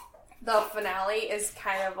 the finale is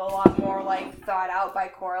kind of a lot more, thought out by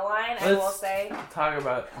Coraline, I will say. Talk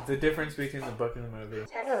about the difference between the book and the movie. This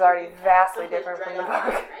is already vastly different from the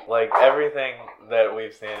book. Everything that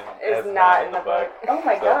we've seen is not in the book. Oh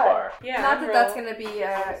my god. Far. Yeah, not that that's going to be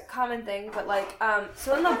a common thing, but,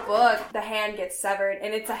 so in the book, the hand gets severed,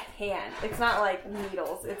 and it's a hand. It's not,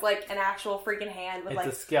 needles. It's, an actual freaking hand with,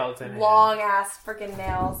 it's a skeleton long-ass freaking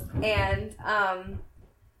nails, and,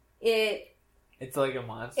 it's like a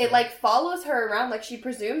monster. It, follows her around. She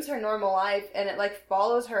presumes her normal life, and it,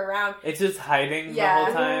 follows her around. It's just hiding the whole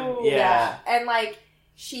time. Ooh. Yeah. And,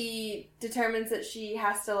 she determines that she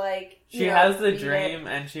has to, she has the dream,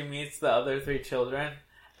 and she meets the other 3 children.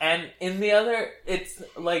 And in the other, it's,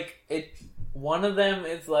 one of them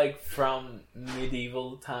is, from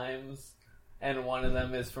medieval times, and one of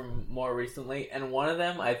them is from more recently, and one of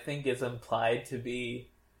them, I think, is implied to be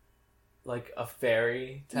a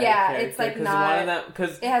fairy type character. It's not. One of them,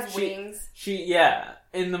 because it has wings.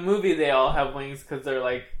 In the movie they all have wings because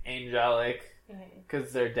they're angelic,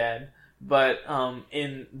 because they're dead. But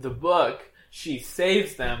in the book, she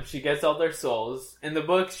saves them. She gets all their souls. In the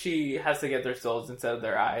book, she has to get their souls instead of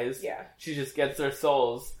their eyes. Yeah, she just gets their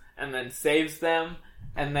souls and then saves them.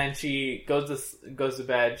 And then she goes to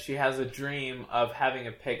bed. She has a dream of having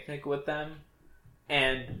a picnic with them,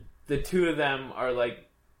 and the 2 of them are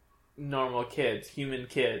normal kids, human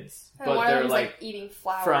kids, and but they're eating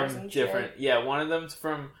flowers from and different. Shit. Yeah, one of them's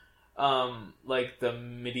from the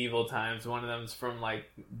medieval times. One of them's from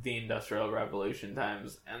the Industrial Revolution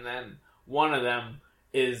times, and then one of them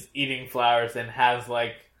is eating flowers and has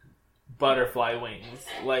butterfly wings.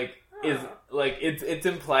 It's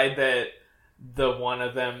implied that the one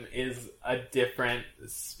of them is a different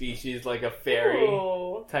species, a fairy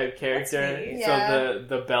type character. So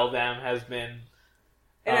the Beldam has been.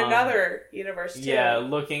 In another universe, too. Yeah,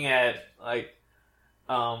 looking at,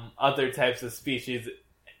 other types of species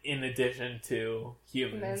in addition to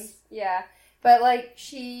humans. Yeah. But,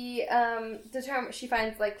 she, she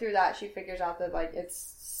finds, through that, she figures out that,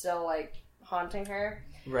 it's still, haunting her.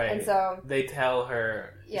 Right. And so... They tell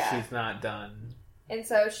her she's not done. And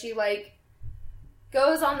so she,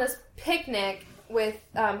 goes on this picnic with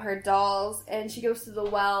her dolls, and she goes to the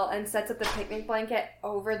well and sets up the picnic blanket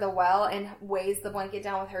over the well and weighs the blanket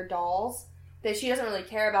down with her dolls that she doesn't really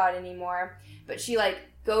care about anymore, but she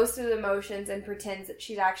goes through the motions and pretends that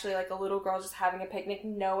she's actually a little girl just having a picnic.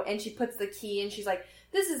 And she puts the key, and she's like,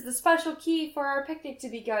 this is the special key for our picnic to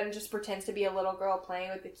be good, and just pretends to be a little girl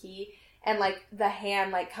playing with the key, and the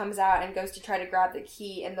hand comes out and goes to try to grab the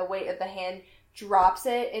key, and the weight of the hand drops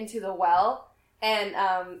it into the well, and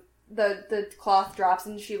the cloth drops,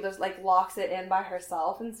 and she just locks it in by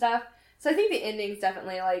herself and stuff. So I think the ending's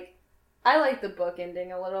definitely I like the book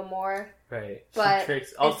ending a little more. Right. But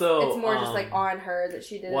tricks. Also, it's more just on her that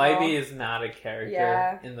she did Wybie it is not a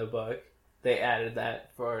character in the book. They added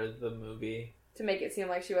that for the movie to make it seem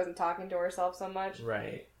like she wasn't talking to herself so much.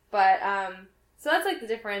 Right. But, so that's, like, the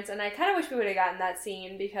difference, and I kind of wish we would have gotten that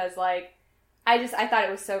scene, because, like, I thought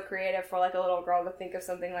it was so creative for, like, a little girl to think of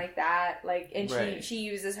something like that, like, and she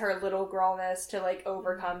uses her little girlness to, like,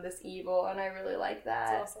 overcome this evil, and I really like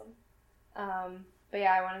that. That's awesome. But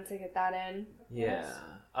yeah, I wanted to get that in. Yeah.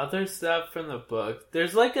 Other stuff from the book.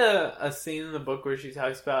 There's, like, a scene in the book where she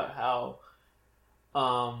talks about how,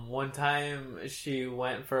 one time she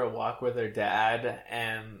went for a walk with her dad,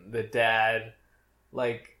 and the dad,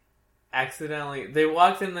 like, accidentally, they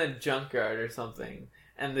walked in the junkyard or something,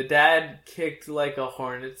 and the dad kicked, like, a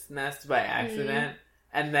hornet's nest by accident,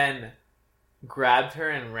 and then grabbed her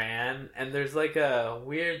and ran, and there's, like, a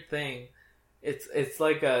weird thing. It's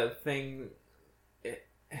like a thing,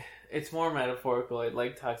 it's more metaphorical. It,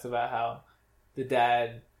 like, talks about how the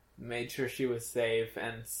dad made sure she was safe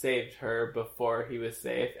and saved her before he was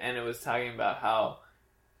safe, and it was talking about how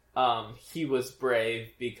he was brave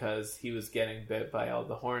because he was getting bit by all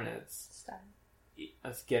the hornets.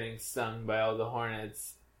 Getting stung by all the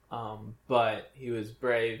hornets. But he was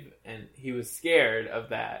brave, and he was scared of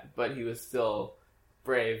that, but he was still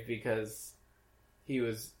brave because he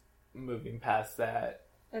was moving past that.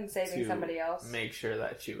 And saving somebody else. Make sure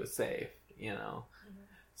that she was safe, you know. Mm-hmm.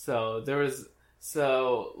 So there was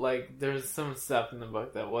some stuff in the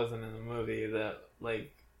book that wasn't in the movie that,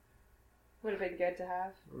 like, would have been good to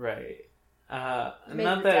have. Right.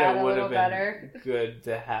 Not that it would have been good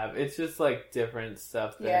to have. It's just, like, different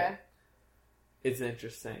stuff that is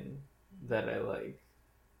interesting that I like.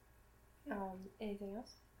 Anything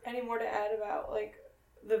else? Any more to add about, like,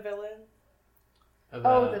 the villain?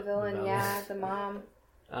 The villain, yeah, the mom.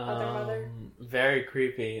 Other mother. Very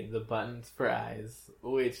creepy. The buttons for eyes,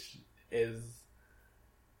 which is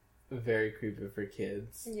very creepy for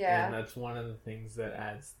kids. Yeah. And that's one of the things that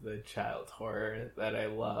adds the child horror that I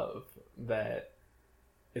love. That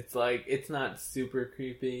it's like, it's not super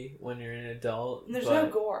creepy when you're an adult. There's no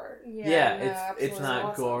gore. It's not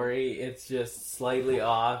awesome. Gory. It's just slightly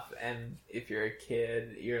off. And if you're a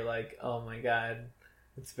kid, you're like, oh my god,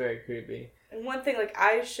 it's very creepy. And one thing, like,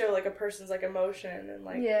 eyes show, like, a person's, like, emotion and,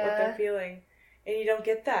 like, what they're feeling. And you don't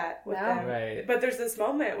get that with them. Right. But there's this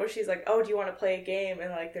moment where she's like, oh, do you want to play a game?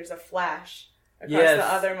 And, like, there's a flash across the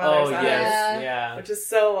other mother's eyes. Yeah. Which is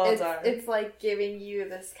so well done. It's, like, giving you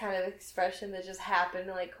this kind of expression that just happened,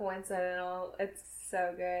 like, coincidental. It's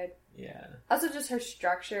so good. Yeah. Also, just her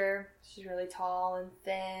structure. She's really tall and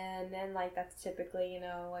thin. And, like, that's typically, you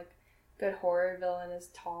know, like, good horror villain is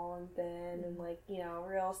tall and thin and, like, you know,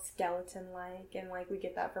 real skeleton-like. And, like, we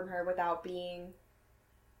get that from her without being,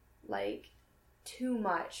 like, too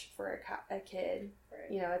much for a kid.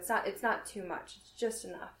 Right. You know, it's not too much. It's just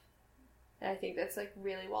enough. And I think that's, like,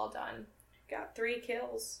 really well done. Got 3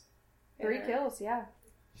 kills. 3 kills, yeah.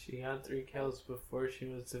 She got 3 kills before she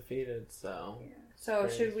was defeated, so... Yeah. So,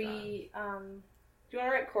 should we, do you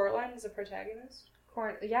want to write Coraline as a protagonist?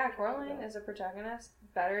 Coraline as a protagonist.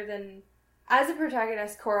 Better than... As a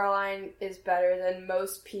protagonist, Coraline is better than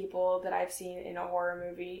most people that I've seen in a horror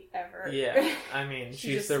movie ever. Yeah, I mean,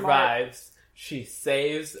 she survives. Smart. She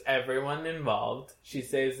saves everyone involved. She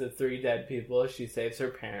saves the 3 dead people. She saves her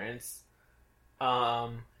parents.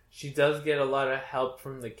 She does get a lot of help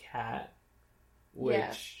from the cat,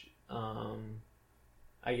 which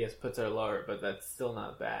I guess puts her lower, but that's still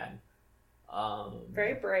not bad.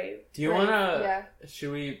 Very brave. Do you want to... Yeah.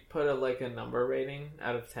 Should we put a number rating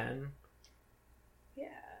out of 10? Yeah.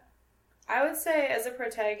 I would say as a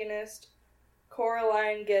protagonist,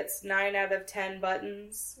 Coraline gets 9 out of 10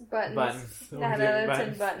 buttons. 9 out of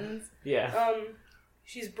 10 buttons. Yeah.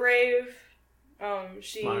 She's brave.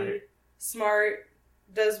 She's smart.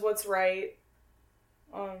 Does what's right.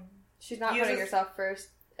 She's not putting herself first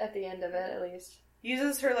at the end of it, at least.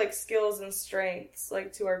 Uses her, like, skills and strengths,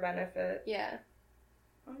 like, to her benefit. Yeah.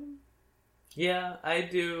 Yeah,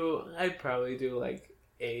 I'd probably do, like,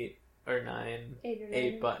 8 or 9.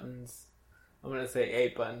 8 buttons. I'm gonna say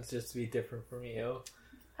 8 buttons just to be different from you.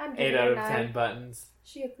 I'm 8 out of 10 buttons.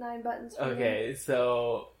 She gets 9 buttons. Okay,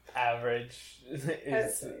 so average is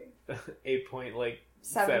 8.7.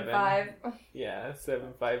 Yeah,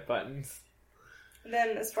 7.5 buttons. And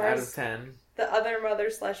then as far out as of 10. The other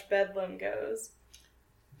mother / Bedlam goes,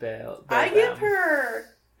 Beldam. I give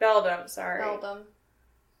her Beldam. Sorry, Beldam.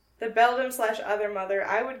 The Beldam / other mother.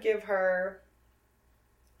 I'd give her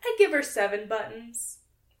 7 buttons.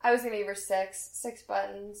 I was gonna give her 6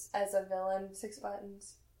 buttons as a villain. 6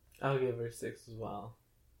 buttons. I'll give her 6 as well.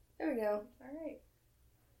 There we go. All right.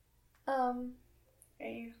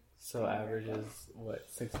 So average is what,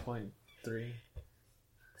 6.3?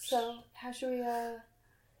 So how should we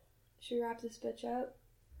wrap this bitch up?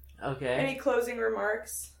 Okay. Any closing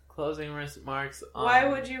remarks? closing remarks. Why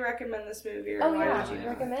would you recommend this movie? Or why would you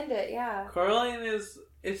recommend it? Yeah. Coraline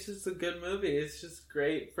it's just a good movie. It's just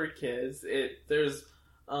great for kids. It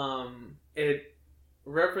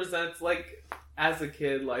represents, like, as a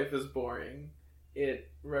kid, life is boring.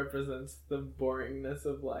 It represents the boringness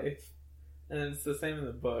of life. And it's the same in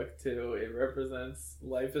the book, too. It represents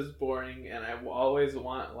life is boring, and I always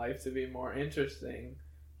want life to be more interesting.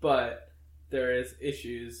 But there is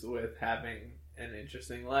issues with having an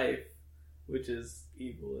interesting life, which is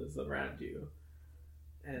evil is around you.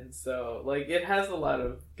 And so, like, it has a lot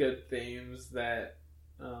of good themes that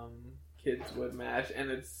kids would match,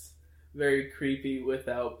 and it's very creepy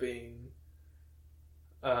without being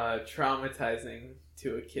traumatizing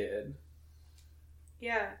to a kid.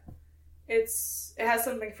 Yeah. It has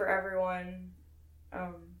something for everyone.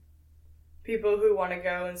 People who want to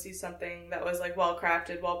go and see something that was, like, well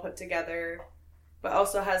crafted, well put together, but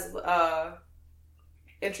also has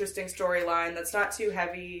interesting storyline that's not too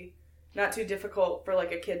heavy, not too difficult for,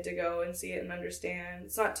 like, a kid to go and see it and understand.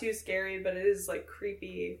 It's not too scary, but it is, like,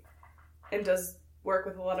 creepy and does work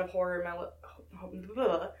with a lot of horror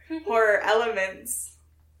elements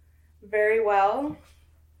very well.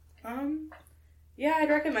 Yeah, I'd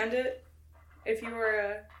recommend it if you were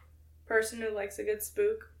a person who likes a good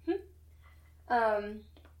spook.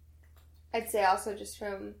 I'd say also just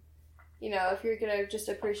from, if you're gonna just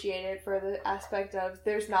appreciate it for the aspect of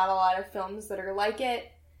there's not a lot of films that are like it.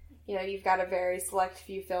 You've got a very select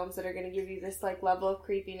few films that are going to give you this, like, level of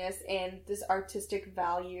creepiness and this artistic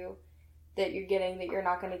value that you're getting that you're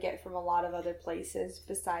not going to get from a lot of other places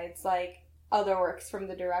besides, like, other works from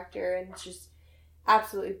the director, and it's just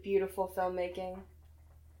absolutely beautiful filmmaking.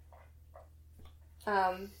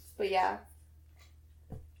 But yeah,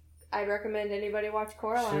 I'd recommend anybody watch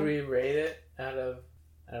Coraline. Should we rate it out of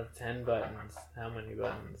 10 buttons? How many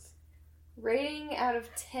buttons? Rating out of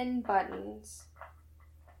 10 buttons.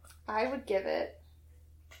 I would give it...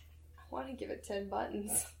 I want to give it 10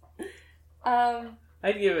 buttons.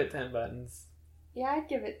 I'd give it 10 buttons. Yeah, I'd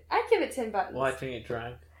give it 10 buttons. Watching it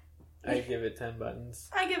drunk, I'd give it 10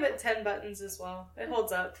 buttons. I give it 10 buttons as well. It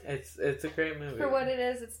holds up. It's a great movie. For what it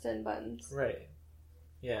is, it's 10 buttons. Right.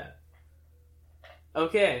 Yeah.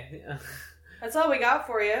 Okay. That's all we got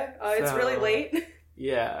for you. It's really late.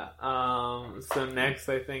 Yeah. So next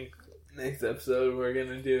episode we're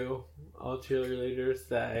gonna do All Cheerleaders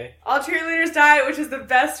Die. All Cheerleaders Die, which is the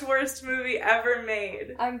best, worst movie ever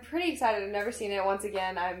made. I'm pretty excited. I've never seen it. Once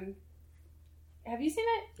again, Have you seen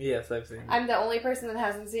it? Yes, I've seen it. I'm the only person that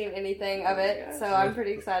hasn't seen anything of it, so I'm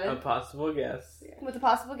pretty excited. A possible guest. With a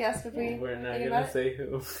possible guest, if we're not gonna say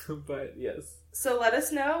who, but yes. So let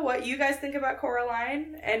us know what you guys think about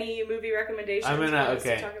Coraline. Any movie recommendations? I'm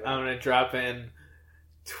gonna drop in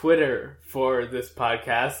Twitter for this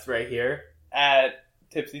podcast right here at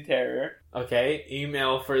Tipsy Terror. Okay,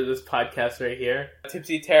 email for this podcast right here,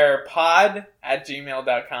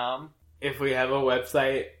 tipsyterrorpod@gmail.com. If we have a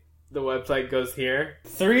website, the website goes here.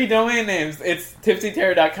 3 domain names. It's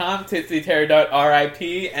tipsyterror.com, tipsyterror.rip,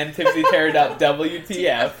 and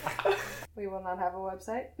tipsyterror.wtf. We will not have a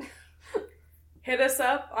website. Hit us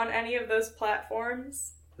up on any of those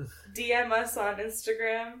platforms. DM us on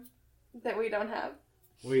Instagram. That we don't have.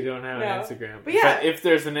 We don't have an Instagram. But yeah. But if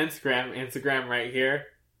there's an Instagram right here.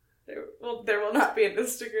 There will not be an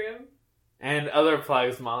Instagram. And other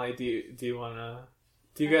plugs, Molly, do you wanna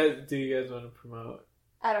do you guys wanna promote?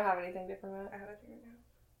 I don't have anything to promote. I have anything right now.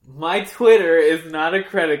 My Twitter is not a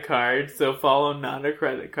credit card, so follow Not a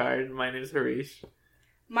Credit Card. My name is Harish.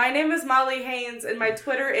 My name is Molly Haynes, and my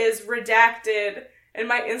Twitter is redacted, and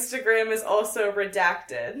my Instagram is also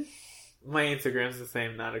redacted. My Instagram's the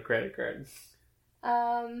same, Not a Credit Card.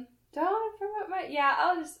 Don't promote my... Yeah,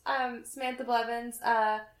 I'll just... Samantha Blevins.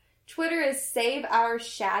 Twitter is Save Our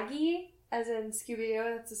Shaggy, as in Scooby-Doo.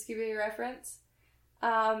 That's a Scooby-Doo reference.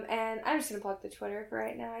 And I'm just gonna plug the Twitter for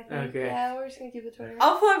right now, I think. Okay. Yeah, we're just gonna keep the Twitter.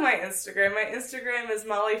 I'll plug my Instagram. My Instagram is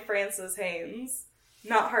Molly Frances Haynes.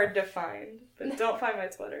 Not hard to find, but don't find my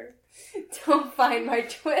Twitter. Don't find my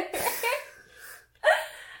Twitter.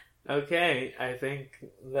 Okay, I think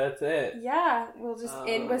that's it. Yeah, we'll just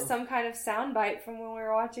end with some kind of soundbite from when we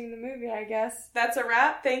were watching the movie, I guess. That's a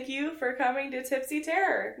wrap. Thank you for coming to Tipsy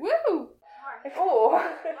Terror. Woo! Oh,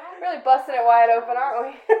 really busting it wide open, aren't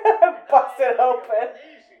we? Busted open.